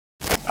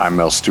I'm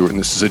Mel Stewart, and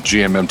this is a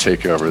GMM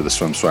takeover of the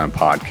Swim Swam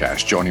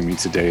podcast. Joining me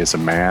today is a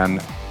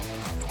man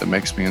that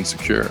makes me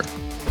insecure.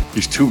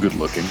 He's too good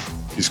looking.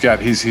 He's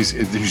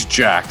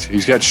jacked.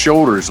 He's got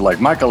shoulders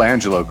like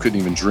Michelangelo couldn't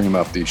even dream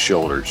up these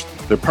shoulders.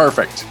 They're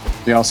perfect.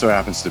 He also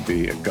happens to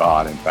be a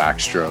god in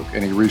backstroke,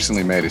 and he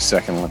recently made his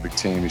second Olympic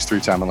team. He's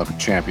three-time Olympic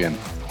champion,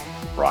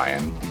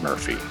 Ryan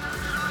Murphy.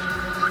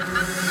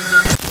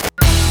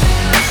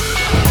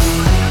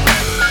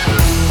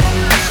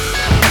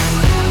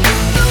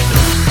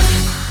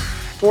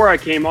 Before I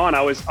came on,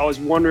 I was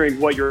wondering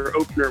what your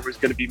opener was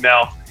going to be,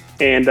 Mel,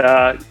 and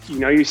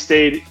you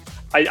stayed.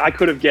 I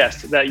could have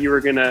guessed that you were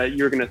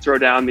gonna throw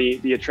down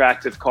the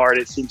attractive card.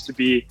 That seems to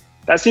be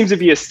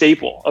a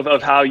staple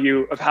of how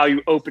you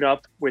open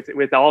up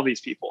with all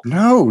these people.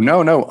 No,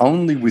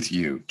 only with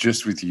you,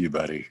 just with you,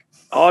 buddy.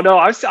 Oh no,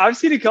 I've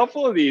seen a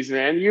couple of these,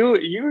 man.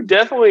 You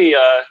definitely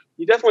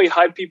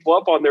hype people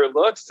up on their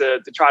looks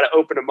to try to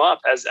open them up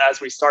as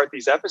we start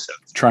these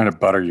episodes. Trying to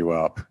butter you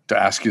up to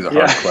ask you the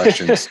hard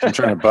questions. I'm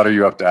trying to butter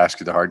you up to ask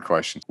you the hard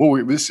questions. Well,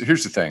 here's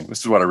the thing. This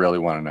is what I really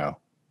want to know.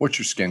 What's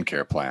your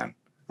skincare plan?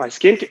 My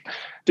skincare,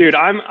 dude.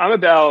 I'm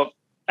about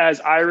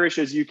as Irish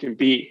as you can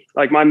be.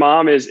 Like my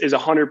mom is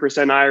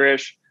 100%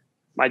 Irish.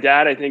 My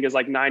dad, I think, is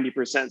like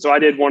 90%. So I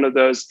did one of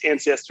those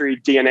ancestry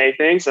DNA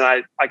things, and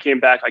I came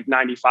back like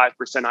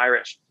 95%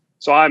 Irish.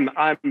 So I'm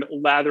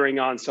lathering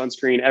on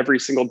sunscreen every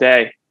single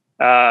day,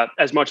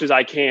 as much as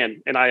I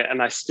can, and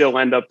I still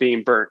end up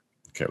being burnt.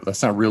 Okay, well,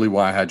 that's not really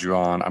why I had you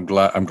on. I'm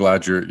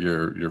glad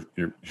you're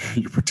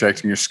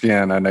protecting your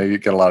skin. I know you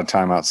get a lot of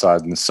time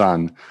outside in the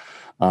sun.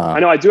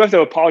 I know I do have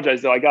to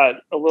apologize though. I got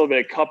a little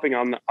bit of cupping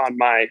on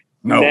my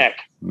neck,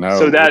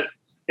 so that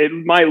it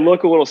might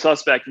look a little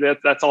suspect.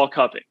 That's all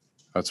cupping.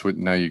 That's what.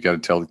 Now you got to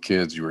tell the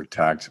kids you were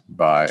attacked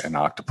by an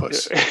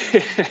octopus.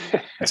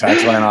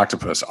 Attacked by an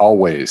octopus,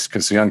 always,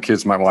 because the young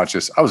kids might watch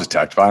this. I was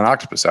attacked by an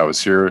octopus. I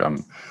was here.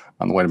 I'm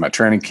on the way to my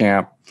training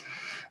camp.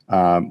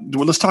 Well,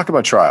 let's talk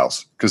about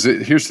trials, because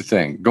here's the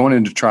thing: going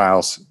into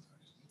trials.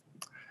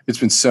 It's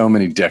been so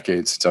many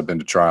decades since I've been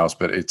to trials,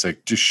 but it's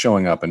like just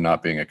showing up and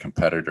not being a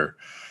competitor.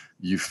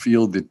 You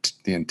feel the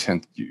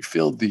intent. You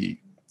feel the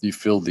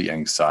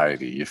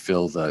anxiety. You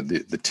feel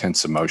the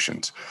tense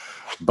emotions,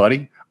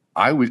 buddy.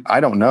 I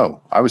don't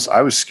know. I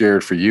was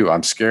scared for you.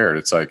 I'm scared.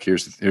 It's like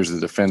here's the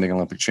defending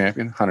Olympic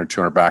champion, 100,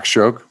 200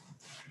 backstroke.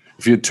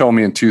 If you had told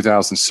me in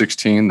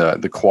 2016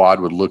 the quad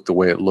would look the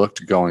way it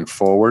looked going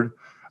forward,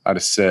 I'd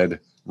have said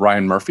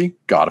Ryan Murphy,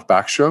 god of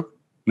backstroke.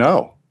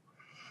 No.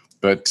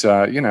 But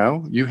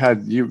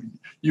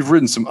you've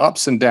ridden some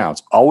ups and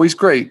downs. Always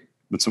great,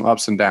 but some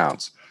ups and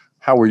downs.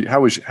 How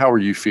are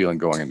you feeling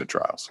going into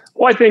trials?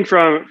 Well, I think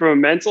from a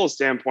mental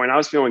standpoint, I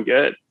was feeling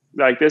good.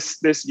 Like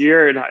this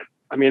year, and I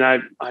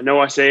know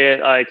I say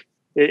it like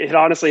it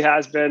honestly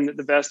has been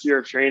the best year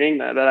of training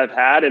that I've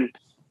had, and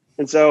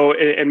so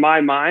in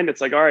my mind, it's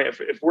like, all right,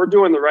 if we're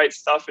doing the right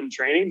stuff in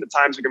training, the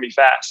times are going to be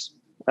fast,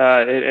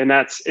 and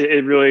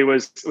it really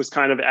was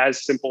kind of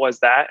as simple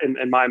as that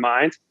in my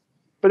mind.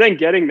 But then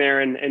getting there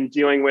and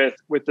dealing with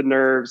the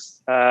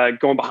nerves,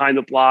 going behind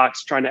the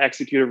blocks, trying to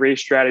execute a race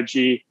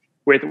strategy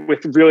with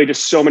really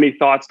just so many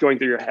thoughts going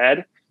through your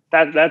head,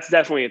 that's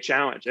definitely a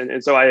challenge.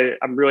 And so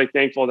I'm really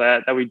thankful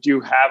that we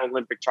do have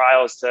Olympic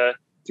trials to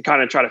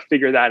kind of try to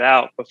figure that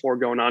out before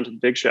going on to the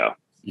big show.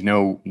 You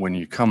know, when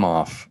you come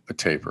off a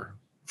taper,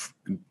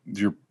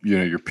 your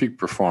peak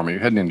performer,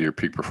 you're heading into your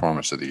peak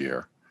performance of the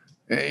year.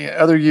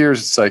 Other years,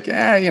 it's like,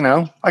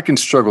 I can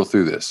struggle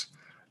through this.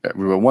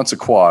 We were once a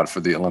quad for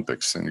the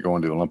Olympics and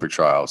going to Olympic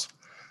trials.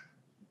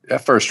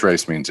 That first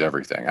race means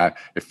everything.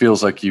 It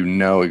feels like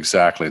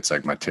exactly. It's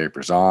like my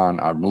taper's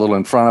on. I'm a little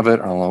in front of it.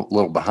 I'm a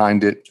little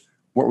behind it.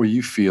 What were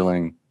you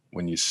feeling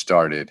when you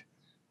started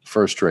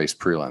first race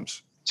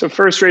prelims? So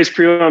first race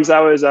prelims,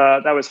 that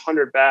was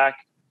 100 back.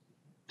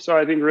 So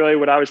I think really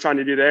what I was trying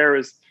to do there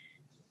was,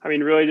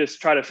 really just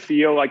try to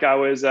feel like I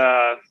was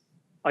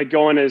like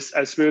going as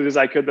smooth as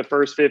I could the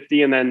first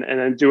 50, and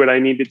then do what I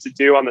needed to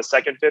do on the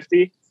second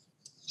 50.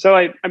 So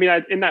I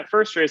in that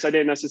first race, I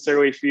didn't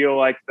necessarily feel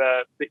like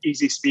the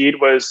easy speed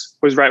was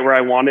right where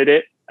I wanted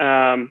it.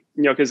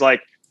 Because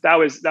like that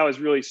was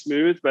really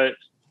smooth, but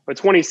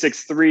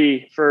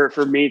 26.3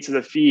 for me to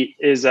the feet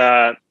is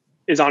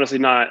honestly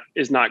not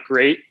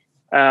great.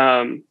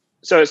 So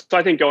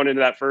I think going into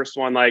that first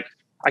one, like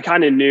I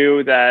kind of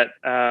knew that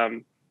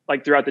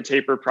like throughout the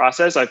taper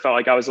process, I felt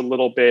like I was a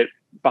little bit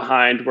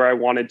behind where I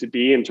wanted to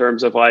be in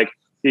terms of like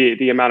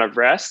the amount of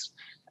rest.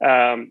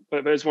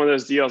 But it's one of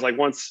those deals. Like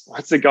once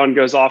the gun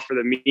goes off for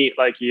the meet,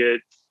 like you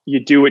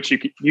do what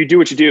you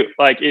do.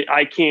 Like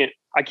I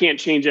can't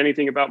change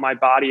anything about my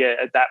body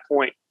at that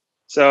point.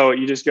 So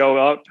you just go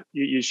up,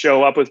 you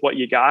show up with what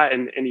you got,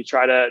 and you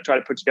try to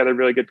put together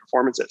really good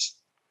performances.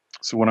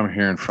 So what I'm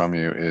hearing from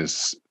you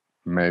is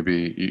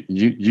maybe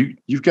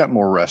you've got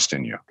more rest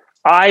in you.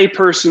 I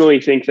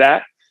personally think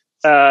that.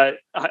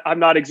 I'm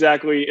not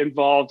exactly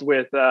involved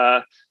with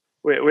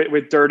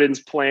Durden's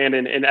plan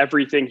and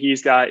everything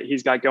he's got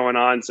going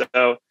on.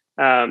 So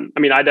I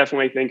mean, I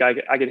definitely think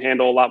I can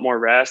handle a lot more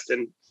rest,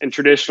 and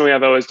traditionally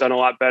I've always done a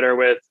lot better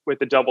with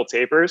the double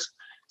tapers.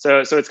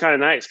 So it's kind of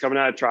nice coming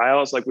out of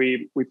trials. Like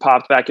we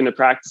popped back into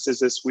practices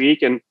this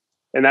week, and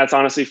that's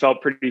honestly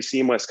felt pretty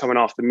seamless coming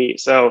off the meet.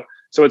 So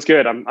it's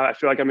good. I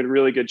feel like I'm in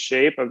really good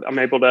shape. I'm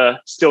able to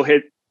still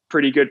hit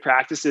pretty good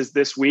practices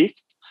this week.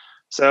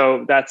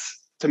 So that's,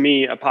 to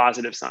me, a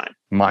positive sign.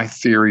 My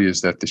theory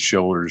is that the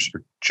shoulders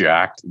are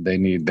jacked. They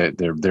need that.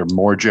 They're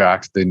more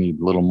jacked. They need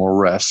a little more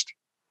rest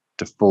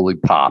to fully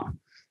pop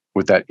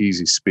with that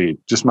easy speed.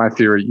 Just my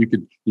theory. You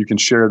can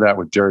share that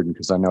with Jordan,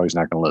 because I know he's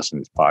not going to listen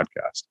to this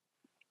podcast.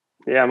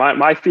 Yeah,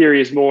 my theory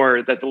is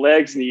more that the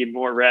legs need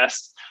more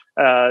rest.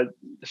 The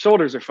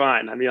shoulders are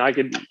fine. I mean, I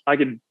could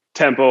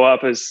tempo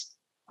up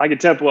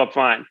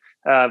fine.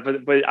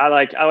 But I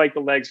like the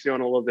legs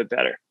feeling a little bit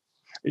better.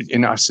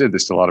 And I've said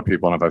this to a lot of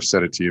people, and if I've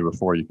said it to you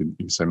before, you can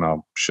say,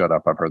 "No, shut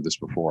up. I've heard this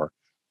before."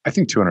 I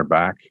think 200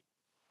 back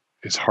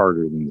is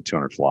harder than the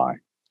 200 fly,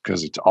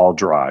 because it's all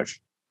drive.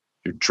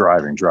 You're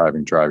driving.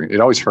 It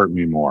always hurt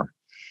me more.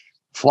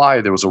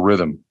 Fly, there was a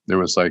rhythm. There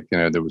was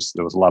there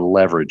was a lot of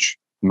leverage,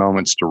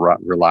 moments to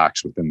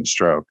relax within the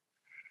stroke.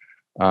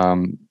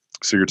 So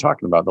you're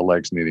talking about the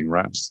legs needing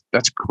rest.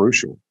 That's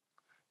crucial.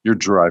 You're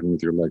driving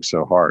with your legs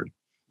so hard.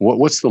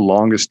 What's the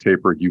longest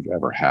taper you've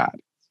ever had?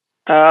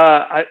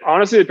 I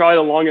honestly, probably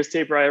the longest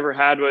taper I ever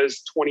had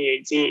was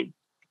 2018.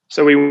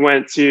 So we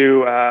went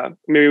to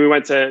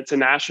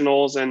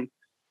nationals and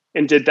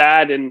did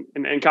that, and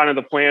kind of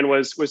the plan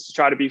was to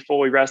try to be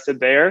fully rested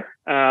there.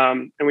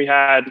 And we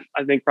had,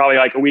 I think, probably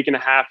like a week and a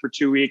half or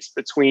 2 weeks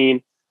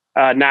between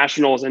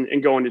nationals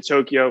and going to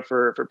Tokyo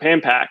for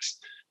Pan Pacs.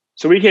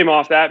 So we came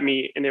off that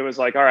meet, and it was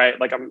like, all right,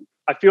 like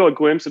I feel a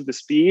glimpse of the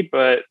speed,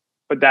 but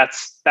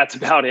that's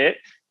about it.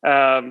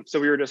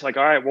 So we were just like,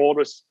 all right,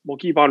 we'll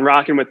keep on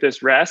rocking with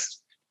this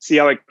rest, see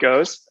how it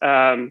goes.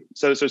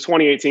 So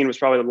 2018 was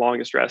probably the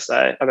longest rest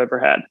I've ever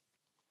had.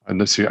 And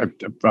let's see, I'm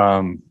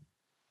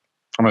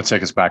going to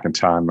take us back in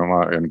time. I'm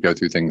going to go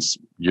through things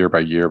year by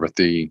year, but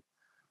I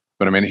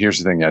mean, here's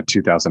the thing.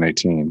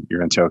 2018,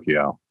 you're in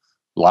Tokyo.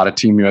 A lot of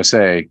Team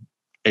USA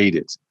ate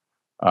it.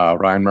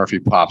 Ryan Murphy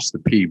pops the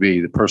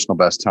PB, the personal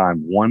best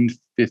time,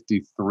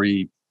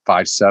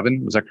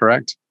 1:53.57. Was that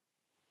correct?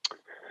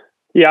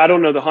 Yeah, I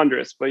don't know the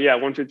hundredths, but yeah,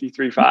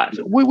 1:53.5.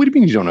 What do you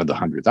mean you don't know the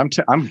hundredths? I'm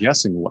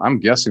guessing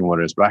what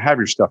it is, but I have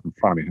your stuff in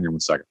front of me. Hang on one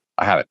second.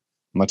 I have it.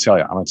 I'm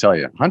gonna tell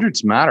you.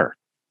 Hundreds matter.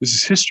 This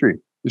is history.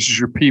 This is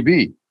your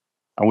PB.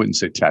 I wouldn't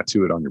say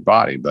tattoo it on your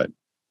body, but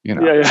you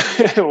know. Yeah.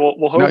 well,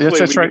 hopefully, no,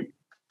 that's right.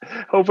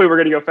 Hopefully, we're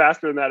going to go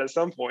faster than that at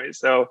some point.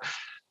 So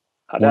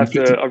I'd have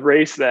to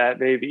erase that,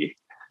 maybe.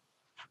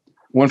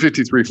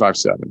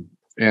 1:53.57,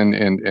 and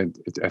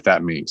at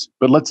that meet.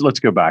 But let's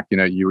go back. You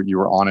know, you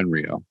were on in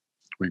Rio.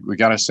 We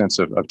got a sense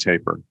of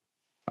taper,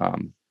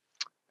 and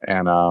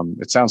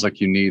it sounds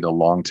like you need a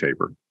long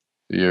taper.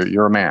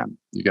 You're a man.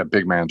 You got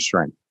big man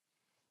strength.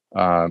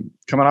 Coming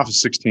off of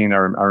 16, I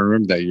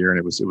remember that year, and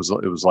it was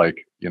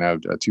like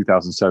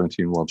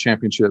 2017 World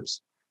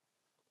Championships,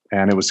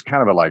 and it was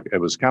kind of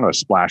a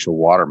splash of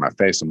water in my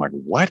face. I'm like,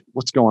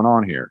 what's going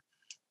on here?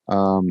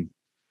 I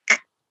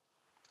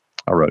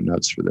wrote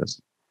notes for this.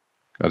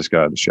 I just got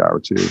out of the shower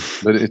too.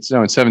 But in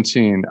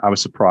 17, I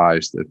was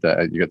surprised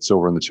that you got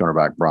silver in the 200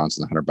 back, bronze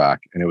in the 100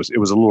 back, and it was a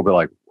little bit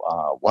like,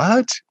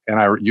 what?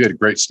 And you had a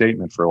great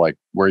statement for like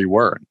where you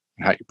were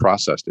and how you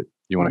processed it.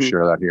 You want to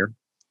share that here?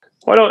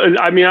 Well,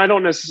 I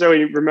don't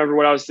necessarily remember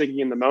what I was thinking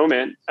in the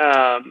moment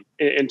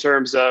in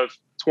terms of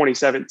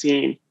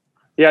 2017.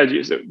 Yeah.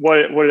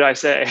 What did I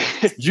say?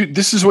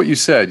 This is what you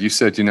said. You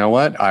said, you know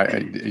what?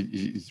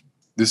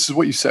 This is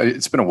what you said.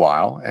 It's been a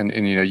while,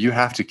 and you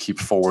have to keep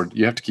forward.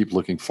 You have to keep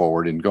looking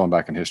forward, and going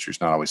back in history is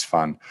not always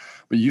fun.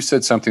 But you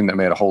said something that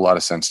made a whole lot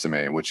of sense to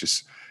me, which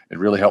is it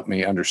really helped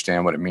me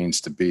understand what it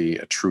means to be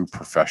a true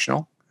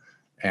professional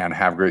and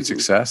have great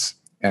success,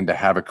 and to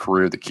have a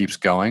career that keeps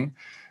going.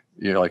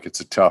 Like it's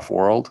a tough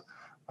world.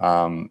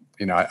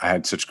 I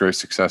had such great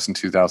success in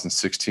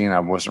 2016. I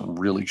wasn't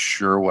really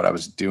sure what I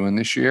was doing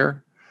this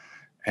year,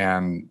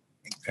 and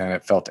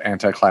it felt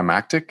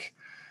anticlimactic,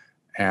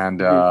 and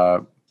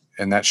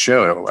that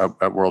showed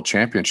at World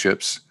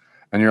Championships.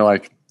 And you're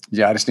like,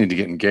 yeah, I just need to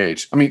get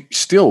engaged. I mean, you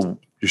still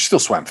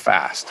swam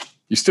fast.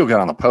 You still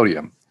got on the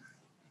podium,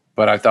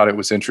 but I thought it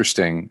was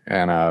interesting,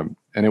 and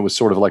it was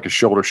sort of like a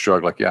shoulder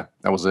shrug. Like, yeah,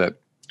 that was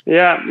it.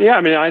 Yeah.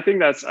 I think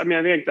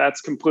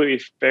that's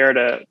completely fair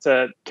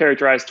to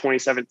characterize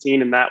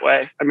 2017 in that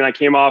way. I mean, I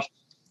came off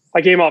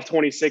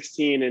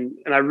 2016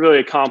 and I really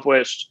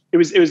accomplished, it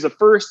was the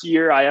first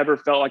year I ever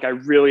felt like I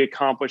really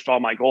accomplished all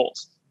my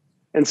goals.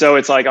 And so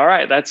it's like, all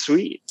right, that's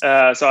sweet. So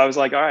I was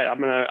like, all right, I'm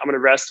going to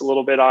rest a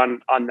little bit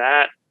on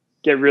that,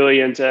 get really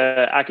into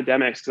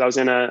academics. Cause I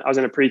was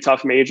in a pretty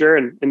tough major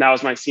and that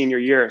was my senior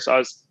year. So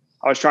I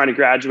was trying to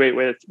graduate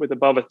with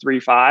above a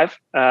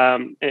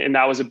 3.5. And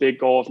that was a big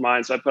goal of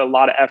mine. So I put a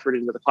lot of effort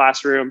into the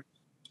classroom.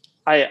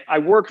 I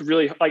worked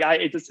really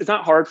it's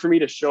not hard for me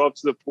to show up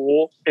to the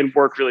pool and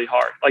work really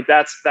hard. Like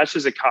that's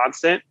just a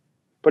constant.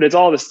 but it's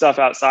all the stuff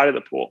outside of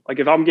the pool. Like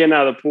if I'm getting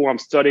out of the pool, I'm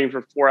studying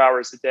for 4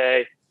 hours a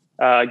day,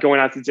 going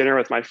out to dinner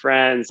with my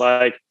friends,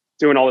 like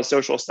doing all the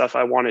social stuff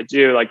I want to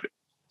do. Like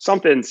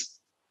something's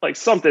going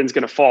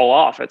to fall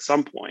off at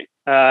some point.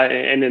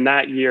 And in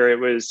that year it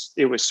was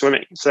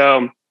swimming.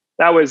 So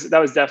that was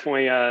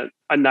definitely a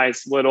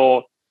nice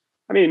little,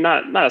 I mean,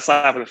 not a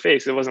slap in the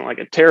face. It wasn't like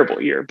a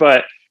terrible year,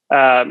 but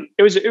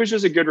it was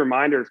just a good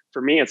reminder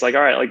for me. It's like,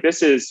 all right, like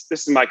this is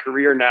my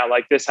career now.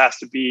 Like this has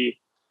to be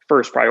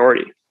first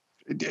priority.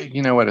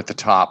 You know what? At the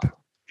top,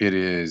 it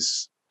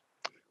is.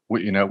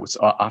 It's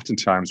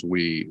oftentimes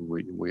we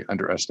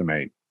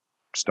underestimate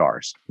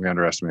stars. We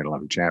underestimate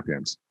Olympic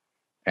champions,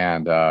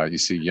 and you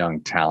see young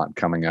talent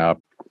coming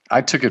up.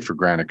 I took it for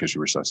granted because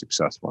you were so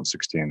successful in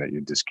 16 that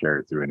you just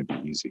carried through and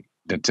it'd be easy.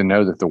 To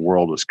know that the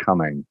world was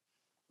coming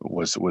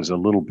was a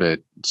little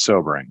bit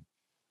sobering.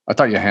 I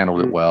thought you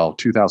handled it well.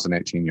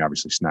 2018, you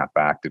obviously snapped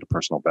back, did a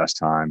personal best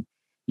time.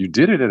 You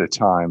did it at a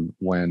time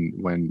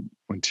when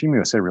Team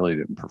USA really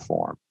didn't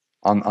perform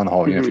on the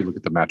whole. If you look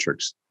at the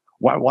metrics,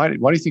 why do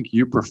you think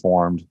you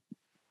performed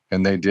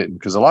and they didn't?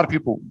 Because a lot of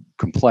people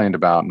complained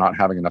about not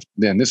having enough.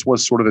 And this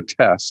was sort of a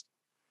test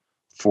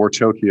for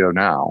Tokyo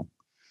now.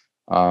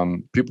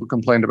 People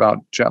complained about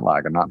jet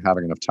lag and not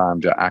having enough time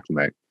to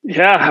acclimate.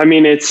 Yeah, I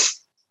mean,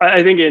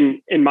 I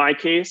think in my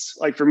case,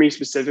 like for me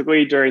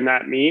specifically during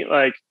that meet,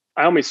 like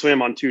I only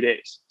swam on 2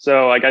 days.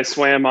 So like I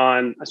swam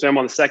on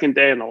the second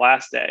day and the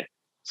last day.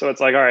 So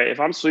it's like, all right, if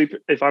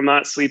I'm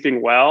not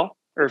sleeping well,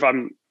 or if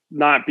I'm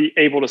not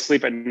able to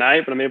sleep at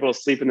night, but I'm able to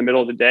sleep in the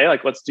middle of the day,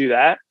 like let's do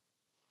that.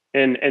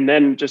 And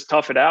then just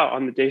tough it out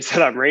on the days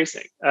that I'm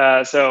racing.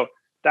 So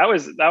that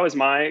was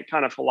my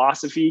kind of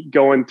philosophy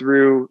going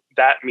through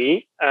that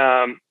meet.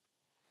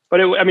 But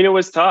it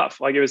was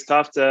tough. Like it was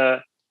kind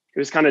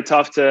of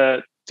tough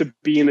to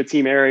be in the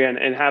team area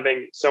and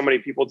having so many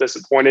people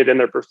disappointed in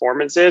their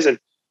performances and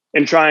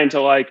trying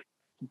to like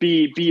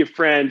be a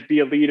friend, be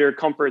a leader,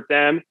 comfort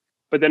them.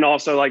 But then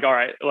also like, all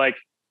right, like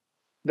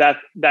that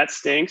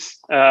stinks.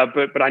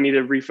 But I need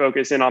to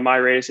refocus in on my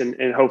race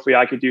and hopefully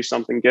I could do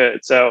something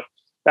good. So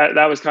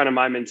that was kind of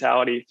my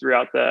mentality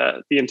throughout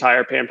the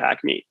entire Pan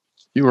Pac meet.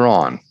 You were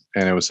on,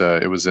 and it was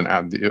an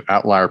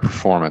outlier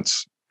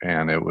performance,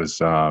 and it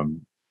was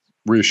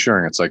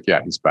reassuring. It's like,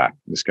 yeah, he's back.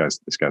 This guy's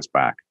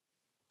back.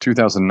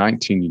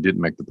 2019, you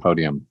didn't make the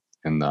podium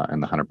in the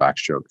 100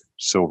 backstroke,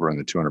 silver in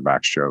the 200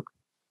 backstroke.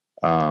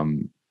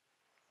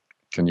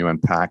 Can you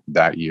unpack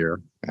that year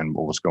and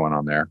what was going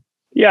on there?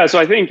 Yeah, so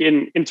I think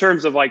in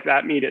terms of like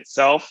that meet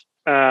itself,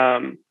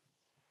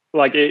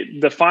 like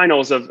the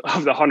finals of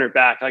the 100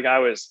 back, like I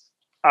was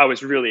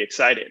really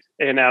excited,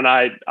 and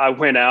I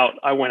went out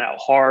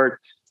hard,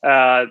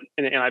 and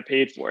I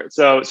paid for it.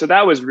 So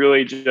that was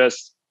really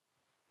just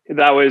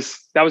that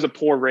was a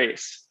poor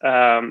race.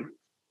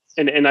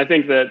 And I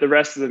think the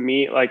rest of the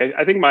meet, like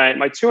I think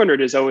my 200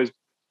 is always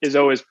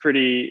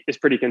pretty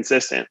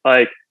consistent.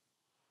 Like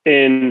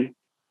I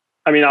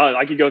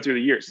could go through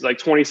the years. It's like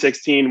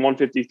 2016,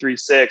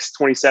 153.6,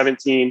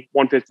 2017,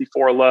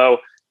 154 low.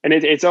 And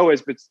it's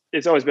always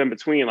been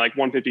between like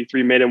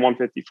 153 mid and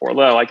 154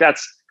 low. Like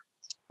that's,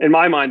 in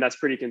my mind, that's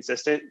pretty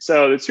consistent.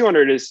 So the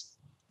 200 is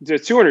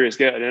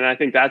good. And I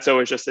think that's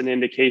always just an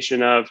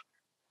indication of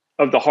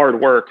the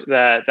hard work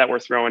that we're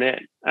throwing in.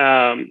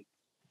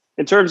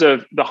 In terms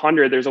of the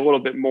 100, there's a little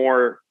bit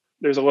more,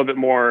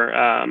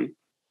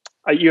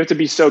 you have to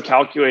be so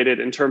calculated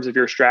in terms of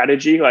your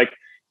strategy. Like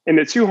in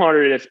the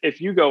 200,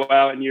 if you go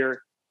out and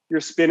you're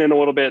spinning a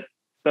little bit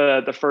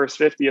the first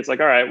 50, it's like,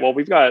 all right, well,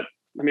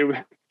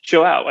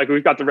 chill out. Like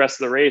we've got the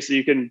rest of the race. So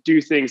you can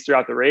do things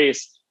throughout the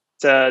race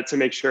to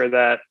make sure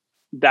that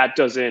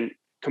doesn't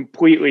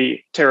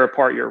completely tear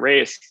apart your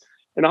race.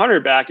 In the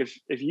 100 back,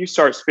 if you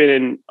start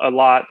spinning a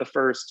lot the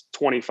first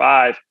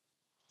 25,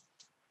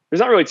 there's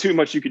not really too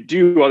much you could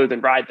do other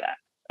than ride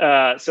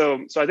that.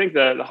 So I think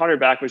the 100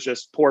 back was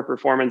just poor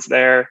performance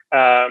there.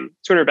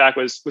 200 back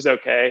was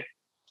okay,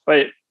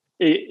 but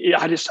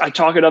I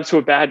chalk it up to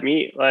a bad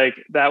meet. Like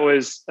that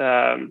was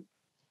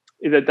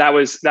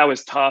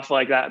tough.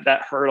 Like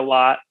that hurt a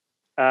lot.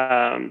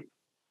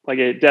 Like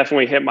it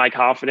definitely hit my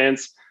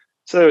confidence.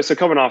 So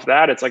coming off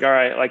that, it's like, all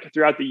right, like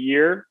throughout the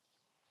year,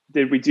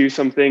 did we do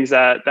some things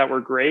that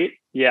were great?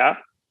 Yeah.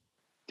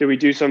 Did we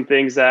do some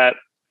things that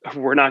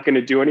we're not going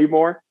to do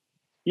anymore?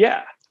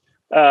 Yeah.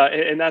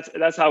 And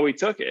that's how we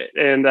took it.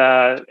 And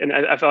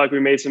I felt like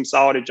we made some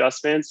solid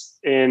adjustments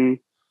in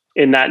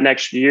that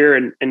next year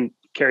and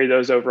carry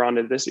those over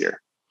onto this year.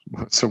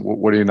 So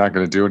what are you not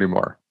going to do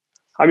anymore?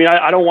 I mean,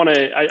 I don't want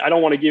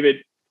to give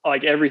it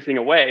like everything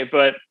away,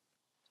 but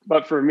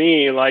for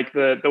me, like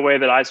the way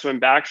that I swim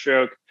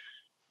backstroke,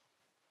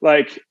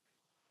 like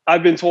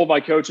I've been told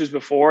by coaches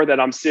before that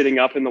I'm sitting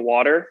up in the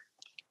water,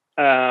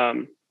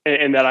 and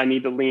that I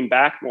need to lean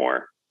back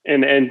more.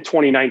 And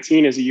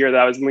 2019 is a year that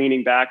I was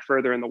leaning back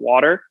further in the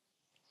water.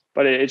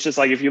 But it's just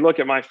like, if you look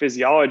at my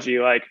physiology,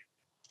 like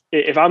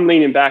if I'm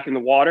leaning back in the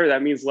water,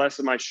 that means less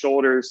of my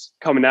shoulders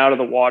coming out of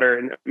the water,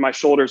 and my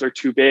shoulders are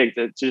too big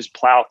to just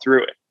plow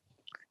through it.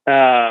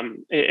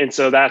 And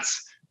so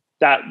that's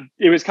that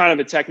it was kind of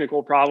a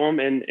technical problem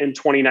in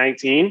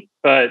 2019,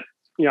 but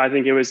I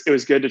think it was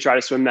good to try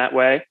to swim that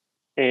way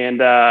and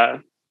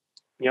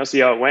see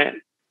how it went.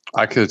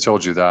 I could have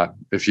told you that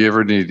if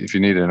you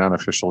need an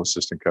unofficial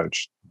assistant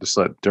coach, just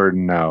let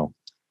Durden know.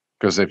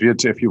 Because if we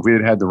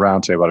had the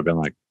round table, I'd have been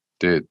like,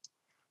 dude,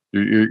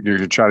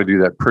 you're trying to do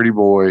that pretty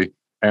boy,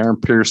 Aaron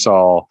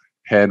Pearsall,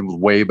 head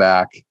way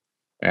back,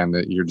 and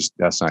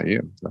that's not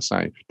you. That's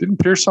not you. Didn't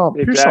Pearsall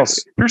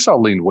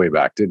leaned way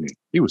back, didn't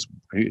he?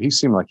 He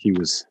seemed like he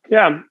was.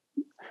 Yeah.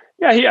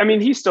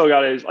 He still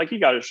got he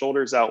got his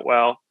shoulders out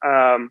well,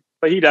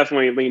 but he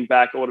definitely leaned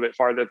back a little bit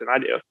farther than I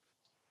do.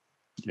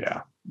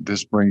 Yeah.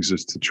 This brings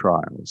us to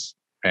trials,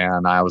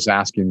 and I was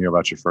asking you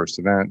about your first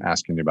event,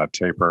 asking you about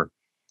taper.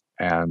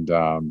 And,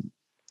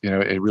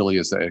 it really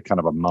is a kind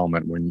of a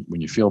moment when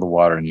you feel the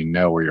water and you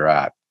know where you're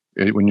at.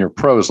 When you're a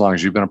pro, as long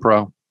as you've been a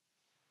pro,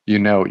 you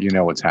know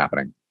what's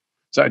happening.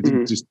 So I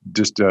just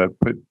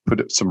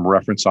put some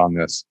reference on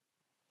this.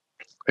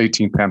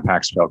 18 pen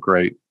packs felt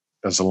great.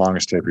 That's the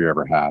longest taper you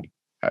ever had.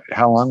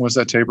 How long was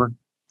that taper?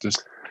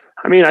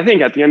 I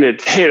think at the end of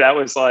the day, that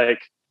was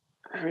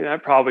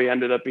that probably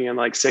ended up being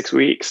 6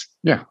 weeks.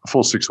 Yeah, a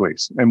full 6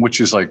 weeks. And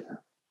which is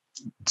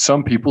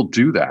some people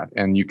do that,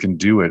 and you can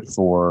do it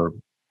for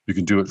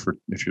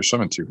if you're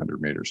swimming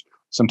 200 meters.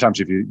 Sometimes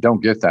if you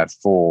don't get that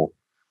full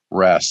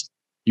rest,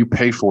 you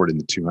pay for it in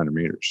the 200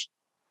 meters.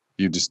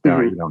 You just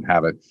you don't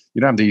have it.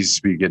 You don't have the easy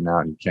speed getting out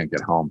and you can't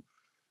get home.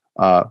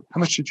 How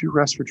much did you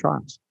rest for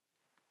trials?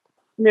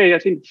 Yeah, I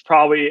think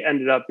probably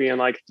ended up being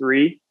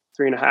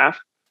 3.5.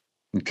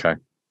 Okay.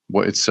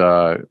 Well, it's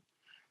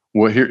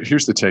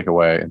here's the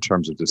takeaway in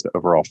terms of just the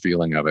overall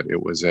feeling of it.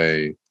 It was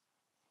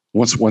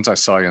once I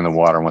saw you in the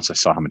water, and once I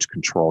saw how much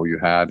control you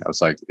had, I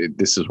was like,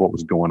 this is what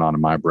was going on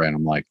in my brain.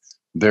 I'm like,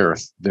 there,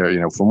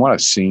 from what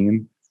I've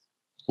seen,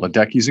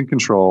 Ledecky's in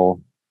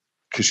control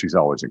because she's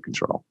always in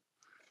control.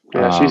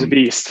 Yeah, she's a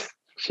beast.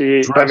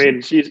 She's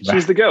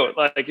the GOAT.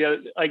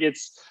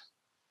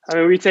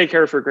 We take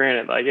her for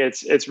granted.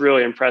 It's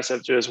really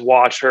impressive to just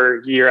watch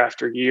her year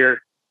after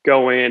year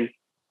go in,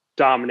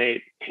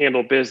 dominate,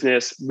 handle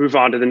business, move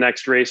on to the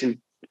next race and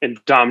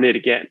dominate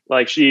again.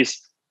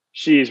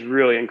 She's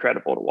really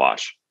incredible to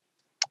watch.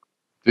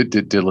 Did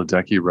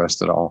Ledecky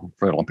rest at all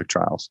for the Olympic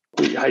trials?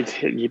 I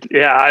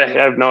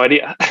have no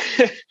idea.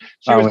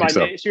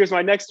 She was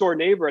my next door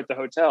neighbor at the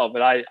hotel,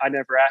 but I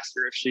never asked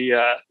her if she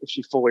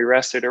fully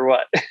rested or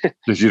what.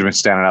 Did you have been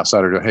standing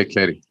outside her? Hey,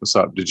 Katie, what's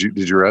up? Did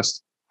you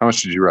rest? How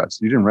much did you rest?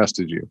 You didn't rest,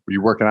 did you? Were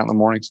you working out in the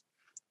mornings?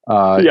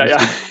 Yeah.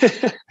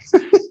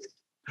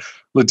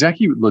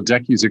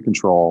 Ledecky's in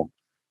control.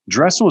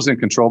 Dressel in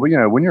control, but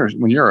when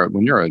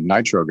you're a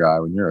nitro guy,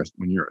 when you're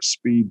a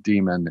speed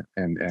demon,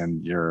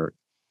 and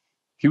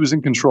he was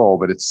in control,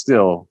 but there's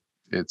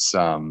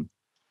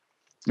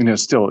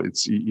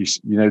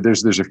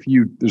a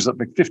few, there's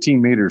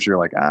 15 meters. You're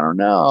like, I don't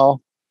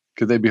know,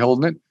 could they be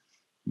holding it?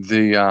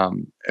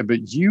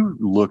 But you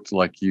looked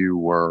like you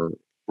were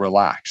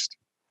relaxed.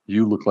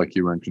 You looked like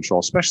you were in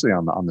control, especially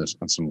on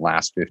some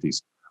last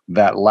 50s.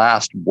 That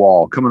last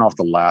wall, coming off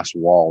the last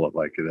wall of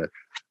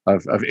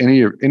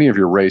any of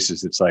your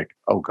races, it's like,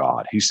 oh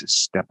God, he's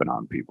just stepping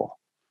on people.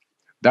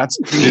 Did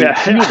it feel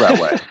that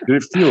way?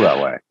 Did it feel that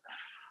way?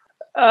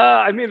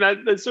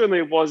 That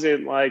certainly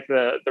wasn't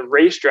the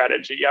race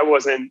strategy. I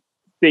wasn't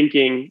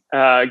thinking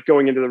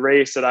going into the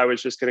race that I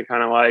was just going to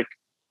kind of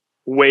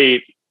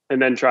wait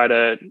and then try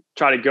to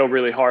go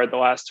really hard the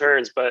last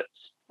turns. But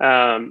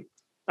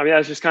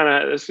that's just kind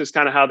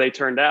of how they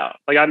turned out.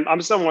 I'm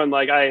someone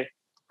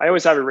I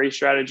always have a race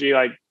strategy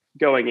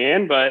going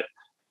in, but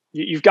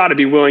you've got to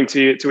be willing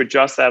to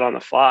adjust that on the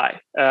fly.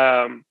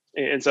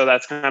 And so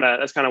that's kind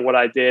of what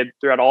I did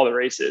throughout all the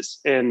races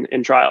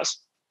in trials.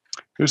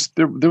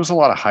 There was a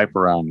lot of hype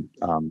around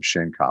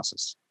Shane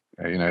Casas,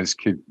 his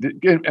kid,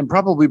 and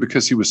probably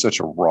because he was such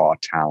a raw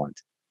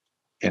talent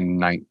in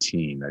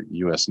 19 at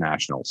U.S.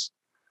 Nationals.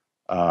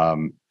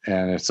 And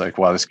it's like,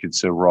 wow, this kid's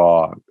so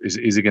raw. Is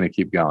he going to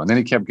keep going? Then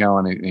he kept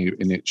going,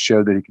 and it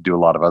showed that he could do a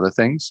lot of other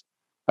things.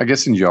 I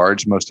guess in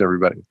yards, a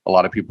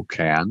lot of people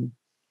can,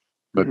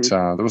 but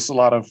there was a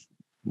lot of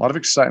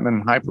excitement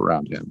and hype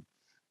around him.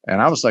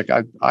 And I was like,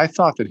 I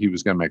thought that he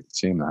was going to make the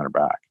team the 100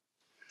 back.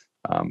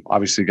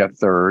 Obviously got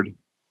third,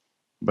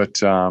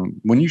 but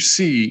when you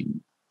see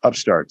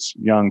upstarts,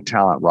 young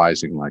talent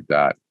rising like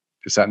that,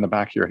 is that in the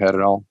back of your head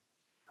at all?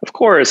 Of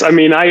course. I'm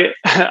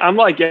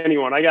like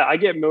anyone. I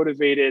get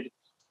motivated.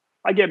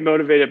 I get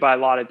motivated by a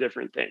lot of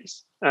different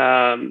things.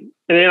 And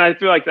then I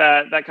feel like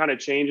that kind of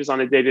changes on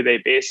a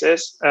day-to-day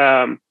basis.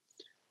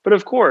 But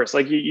of course,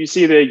 you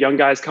see the young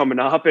guys coming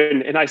up,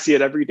 and I see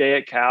it every day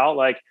at Cal.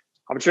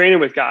 I'm training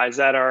with guys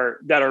that are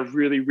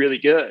really, really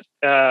good.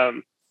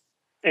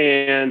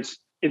 And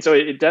so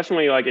it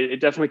definitely it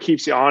definitely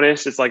keeps you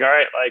honest. It's all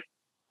right,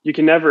 you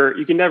can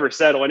never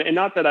settle. And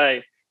not that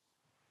I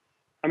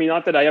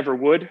ever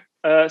would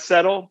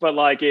settle, but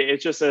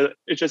it just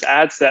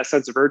adds that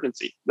sense of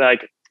urgency.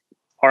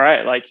 All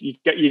right,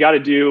 you got to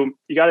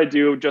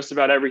do just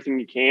about everything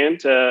you can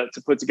to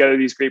put together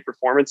these great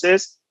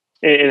performances.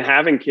 and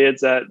having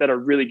kids that are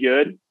really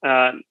good,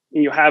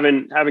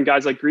 having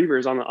guys like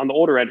Grievers on the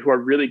older end who are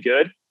really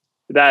good,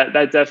 that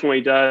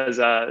definitely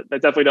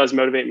does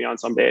motivate me on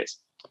some days.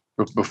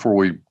 Before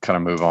we kind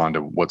of move on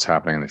to what's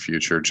happening in the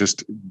future,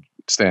 just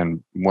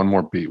stand one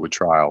more beat with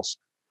trials.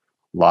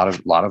 A lot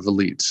of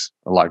elites,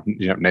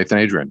 Nathan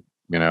Adrian,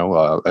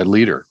 a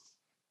leader,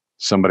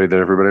 somebody that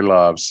everybody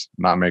loves,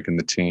 not making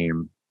the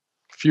team.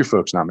 Few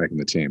folks not making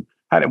the team.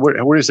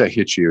 Where does that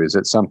hit you? Is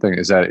it something?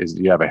 Do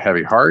you have a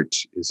heavy heart?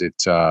 Is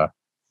it? How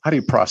do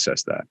you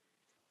process that?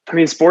 I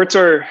mean, sports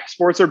are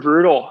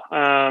brutal.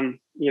 A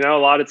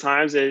lot of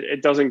times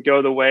it doesn't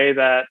go the way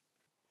that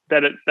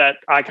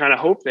I kind of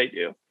hope they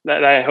do.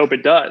 That I hope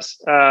it does.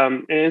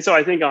 And so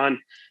I think on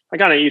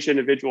kind of each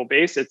individual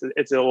basis,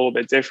 it's a little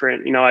bit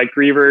different. Like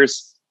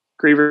Grievers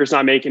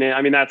not making it.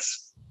 I mean,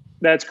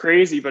 that's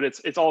crazy, but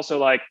it's also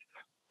like,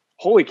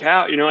 holy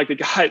cow, like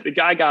the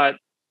guy got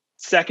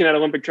second at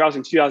Olympic trials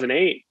in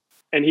 2008,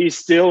 and he's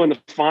still in the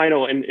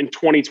final in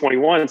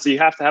 2021. So you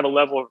have to have a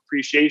level of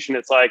appreciation.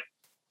 It's like,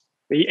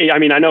 I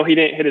know he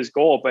didn't hit his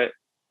goal, but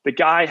the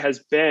guy has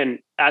been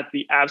at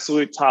the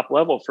absolute top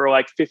level for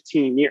like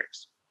 15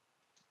 years.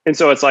 And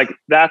so it's like,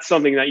 that's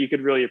something that you could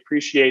really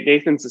appreciate.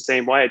 Nathan's the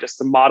same way, just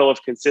the model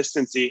of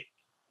consistency.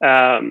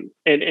 And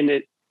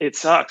it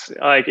sucks.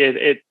 Like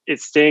it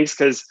stinks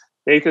because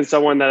Nathan's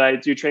someone that I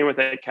do train with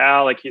at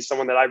Cal. Like he's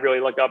someone that I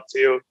really look up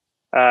to.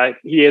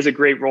 He is a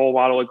great role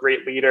model, a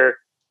great leader,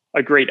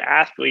 a great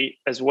athlete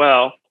as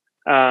well.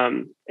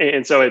 And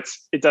so it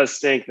does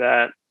stink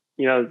that,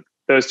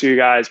 those two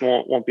guys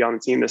won't be on the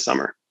team this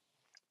summer.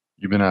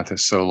 You've been at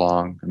this so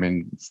long. I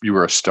mean, you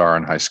were a star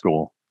in high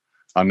school.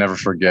 I'll never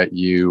forget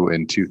you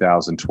in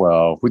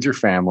 2012 with your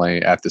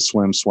family at the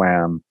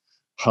Swam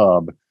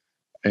hub,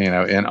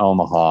 in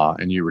Omaha,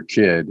 and you were a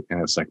kid,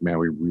 and it's like, man,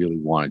 we really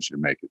wanted you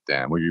to make it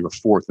then. Well, you were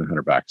fourth in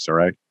 100 back, is that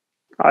right?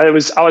 I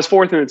was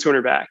fourth in the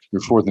 200 back.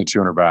 You're fourth in the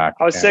 200 back.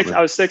 I was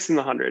sixth in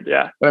the 100.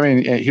 Yeah. But I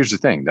mean, here's the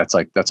thing. That's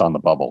on the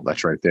bubble.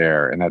 That's right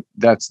there, and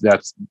that's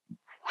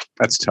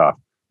tough.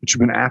 But you've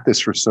been at this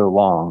for so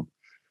long.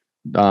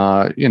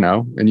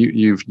 And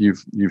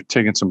you've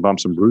taken some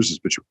bumps and bruises,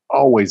 but you've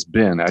always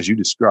been, as you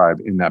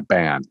described, in that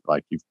band.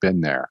 Like you've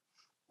been there.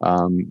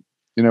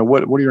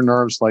 What are your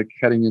nerves like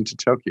heading into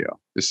Tokyo?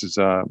 This is,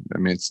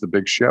 it's the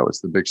big show.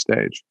 It's the big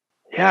stage.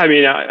 Yeah, I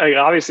mean,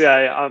 obviously,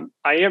 I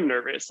am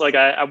nervous. Like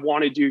I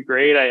want to do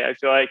great. I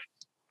feel like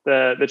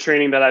the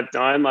training that I've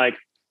done, like,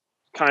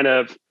 kind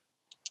of,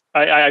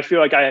 I feel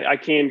like I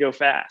can go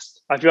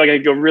fast. I feel like I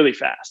can go really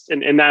fast,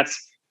 and that's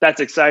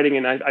exciting.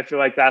 And I feel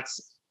like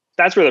that's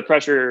where the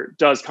pressure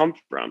does come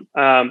from.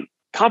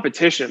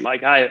 Competition,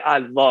 like I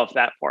love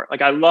that part.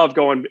 Like I love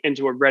going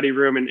into a ready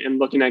room and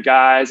looking at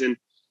guys and,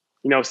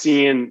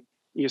 seeing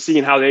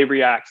how they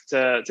react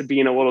to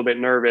being a little bit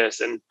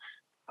nervous. And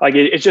like,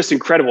 it's just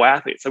incredible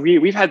athletes. So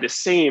we've had the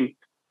same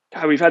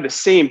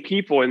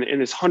people in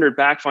this 100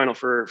 back final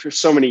for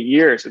so many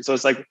years. And so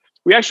it's like,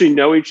 we actually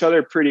know each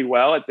other pretty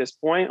well at this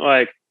point.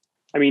 Like,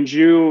 I mean,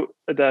 Ju,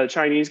 the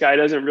Chinese guy,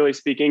 doesn't really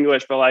speak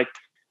English, but like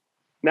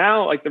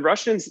now, like the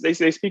Russians, they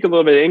speak a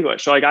little bit of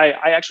English. So like, I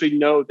actually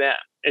know them.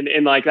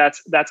 And like,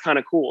 that's kind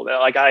of cool that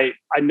like, I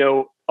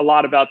know a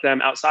lot about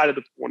them outside of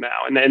the pool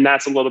now. And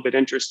that's a little bit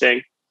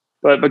interesting,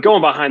 but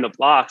going behind the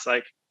blocks,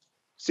 like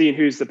seeing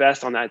who's the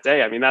best on that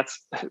day. I mean, that's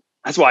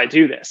why I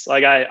do this.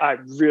 Like, I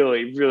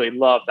really, really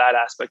love that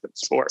aspect of the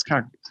sport. It's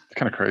kind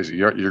of crazy.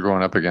 You're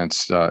going up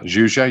against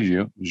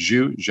Zhu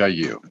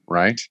Jiayu,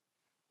 right?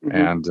 Mm-hmm.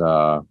 And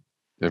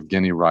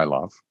Evgeny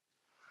Rylov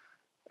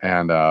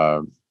and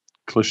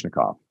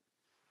Klishnikov.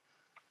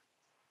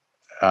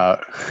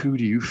 Who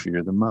do you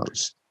fear the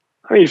most?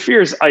 I mean,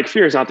 fear is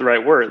not the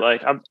right word.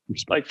 Like,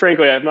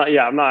 frankly,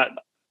 I'm not.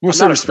 We'll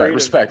say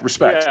respect.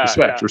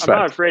 I'm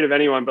not afraid of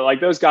anyone, but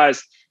like those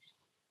guys,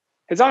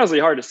 it's honestly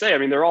hard to say. I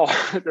mean, they're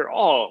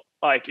all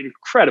like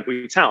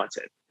incredibly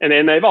talented,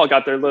 and they've all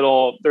got their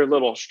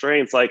little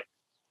strengths. Like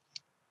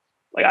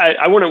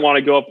I wouldn't want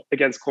to go up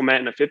against Clement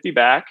in a 50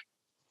 back.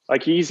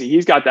 Like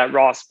he's got that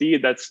raw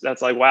speed.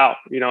 That's like, wow,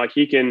 like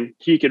he can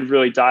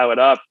really dial it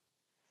up.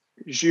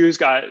 Zhu's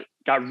got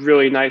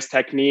really nice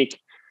technique.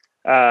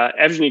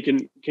 Evgeny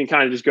can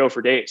kind of just go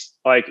for days.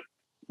 Like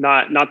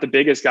not the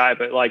biggest guy,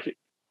 but like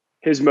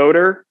his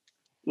motor,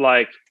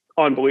 like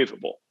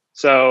unbelievable.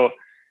 So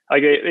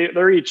like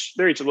they're each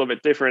a little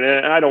bit different,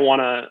 and I don't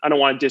want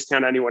to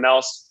discount anyone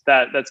else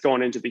that's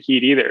going into the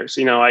heat either.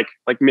 So like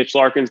Mitch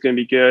Larkin's going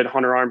to be good,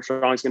 Hunter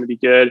Armstrong's going to be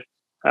good.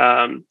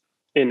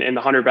 In the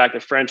 100 back, the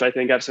French I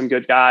think have some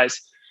good guys.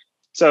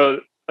 So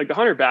like the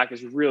 100 back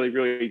is really,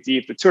 really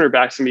deep. The 200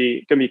 back's gonna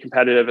be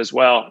competitive as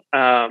well.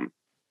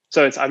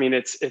 So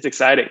it's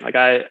exciting. Like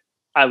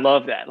I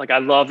love that. Like I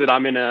love that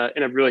I'm in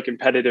a really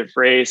competitive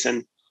race,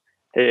 and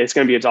it's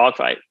going to be a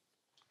dogfight.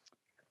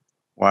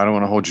 Well, I don't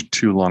want to hold you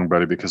too long,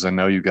 buddy, because I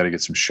know you got to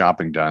get some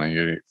shopping done. Are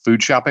you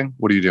food shopping?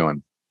 What are you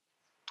doing?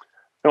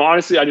 No,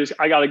 honestly,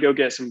 I got to go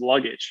get some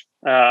luggage.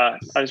 I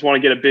just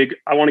want to get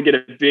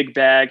a big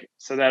bag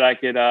so that I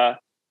could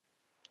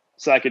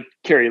so I could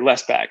carry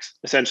less bags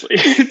essentially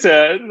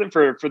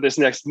for this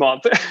next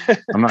month.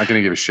 I'm not going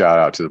to give a shout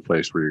out to the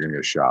place where you're going to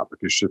go shop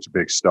because it's such a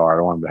big star. I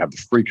don't want them to have the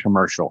free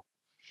commercial.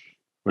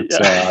 But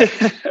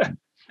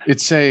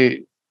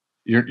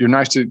you're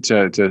nice to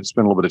spend a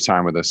little bit of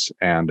time with us.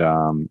 And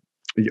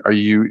are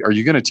you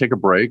going to take a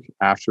break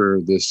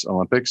after this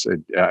Olympics?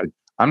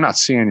 I'm not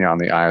seeing you on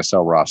the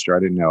ISL roster. I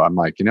didn't know. I'm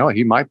like,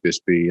 he might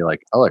just be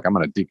like, oh, look, I'm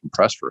going to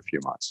decompress for a few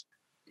months.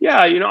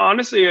 Yeah,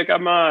 honestly, like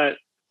I'm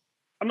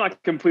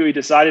not completely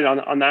decided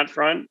on that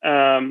front.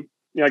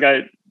 Like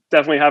I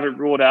definitely haven't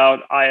ruled out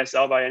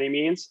ISL by any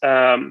means.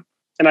 And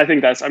I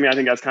think that's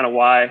kind of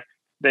why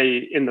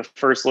they in the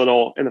first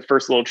little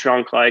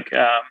chunk, like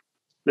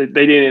they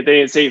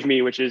didn't save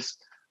me, which is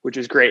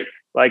great.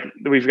 Like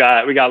we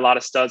got a lot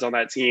of studs on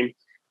that team.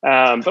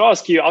 But I'll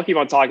keep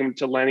on talking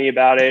to Lenny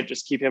about it,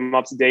 just keep him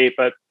up to date.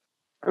 But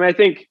I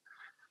think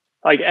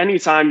like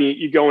anytime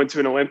you go into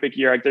an Olympic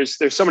year, like there's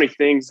so many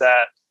things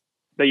that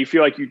you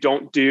feel like you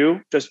don't do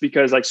just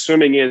because like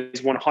swimming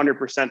is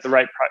 100% the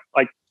right,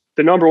 like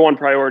the number one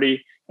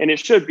priority. And it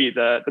should be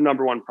the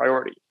number one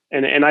priority.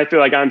 And I feel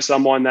like I'm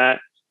someone that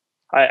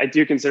I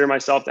do consider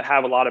myself to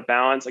have a lot of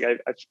balance.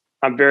 Like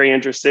I'm very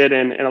interested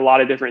in a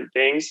lot of different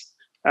things.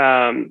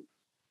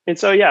 And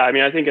so, yeah,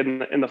 I think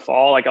in the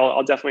fall, like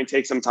I'll definitely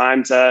take some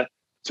time to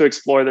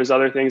explore those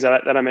other things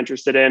that I'm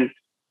interested in.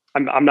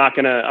 I'm not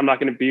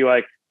gonna be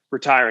like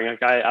retiring.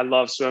 Like I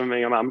love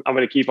swimming. I'm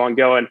going to keep on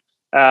going.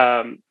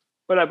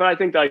 But I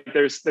think like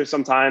there's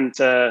some time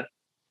to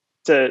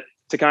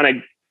kind of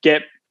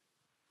get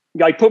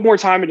like put more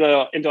time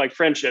into like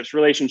friendships,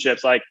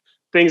 relationships, like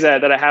things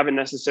that I haven't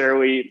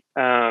necessarily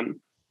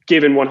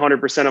given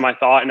 100% of my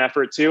thought and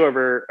effort to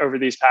over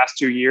these past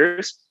 2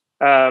 years.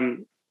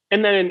 And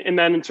then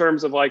in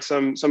terms of like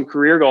some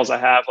career goals I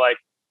have, like,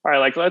 all right,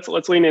 like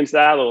let's lean into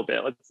that a little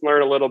bit. Let's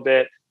learn a little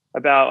bit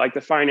about like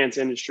the finance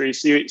industry,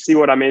 see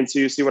what I'm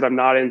into, see what I'm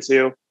not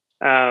into,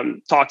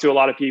 talk to a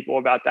lot of people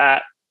about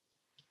that.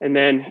 And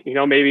then,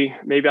 maybe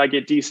I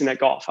get decent at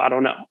golf. I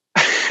don't know.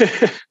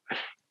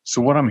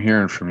 So what I'm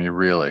hearing from you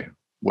really,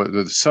 what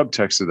the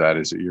subtext of that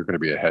is that you're going to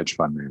be a hedge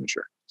fund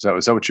manager.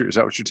 Is that what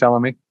you're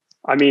telling me?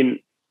 I mean,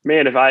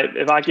 man, if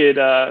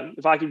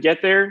I could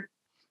get there,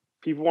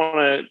 people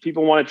want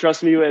to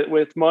trust me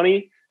with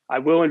money. I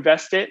will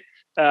invest it.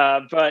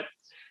 But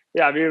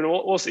yeah,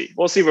 we'll see.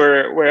 We'll see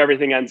where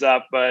everything ends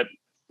up. But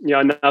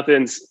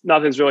nothing's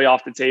really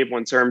off the table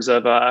in terms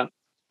of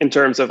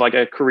like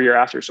a career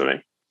after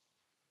swimming.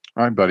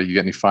 All right, buddy. You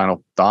got any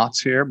final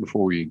thoughts here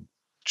before we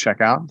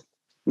check out?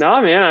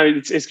 No,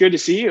 man. It's good to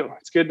see you.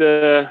 It's good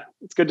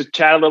to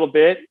chat a little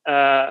bit.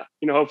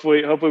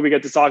 Hopefully we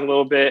get to talk a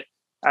little bit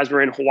as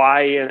we're in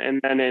Hawaii and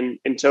then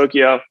in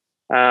Tokyo.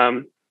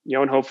 And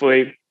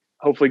hopefully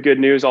good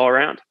news all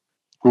around.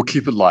 We'll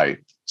keep it light.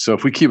 So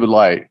if we keep it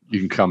light, you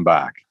can come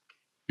back.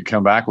 You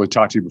come back. We'll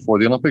talk to you before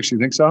the Olympics. You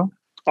think so?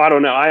 I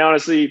don't know. I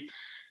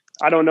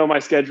don't know my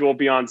schedule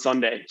beyond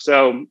Sunday.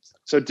 So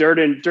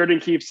Durden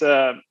keeps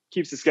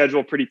the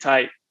schedule pretty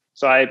tight.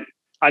 So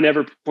I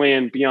never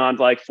plan beyond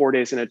like 4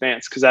 days in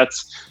advance because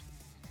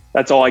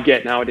that's all I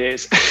get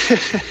nowadays.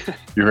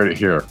 You heard it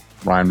here.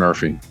 Ryan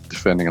Murphy,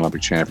 defending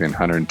Olympic champion,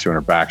 100 and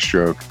 200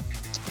 backstroke,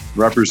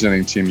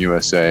 representing Team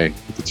USA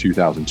at the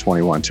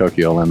 2021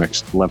 Tokyo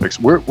Olympics.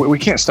 We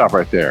can't stop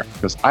right there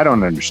because I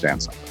don't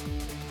understand something.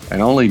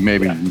 And only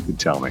maybe you could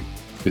tell me.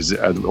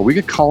 Are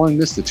we calling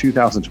this the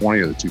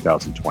 2020 or the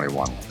 2021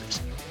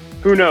 Olympics?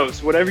 Who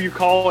knows? Whatever you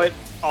call it,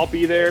 I'll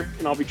be there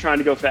and I'll be trying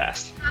to go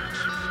fast.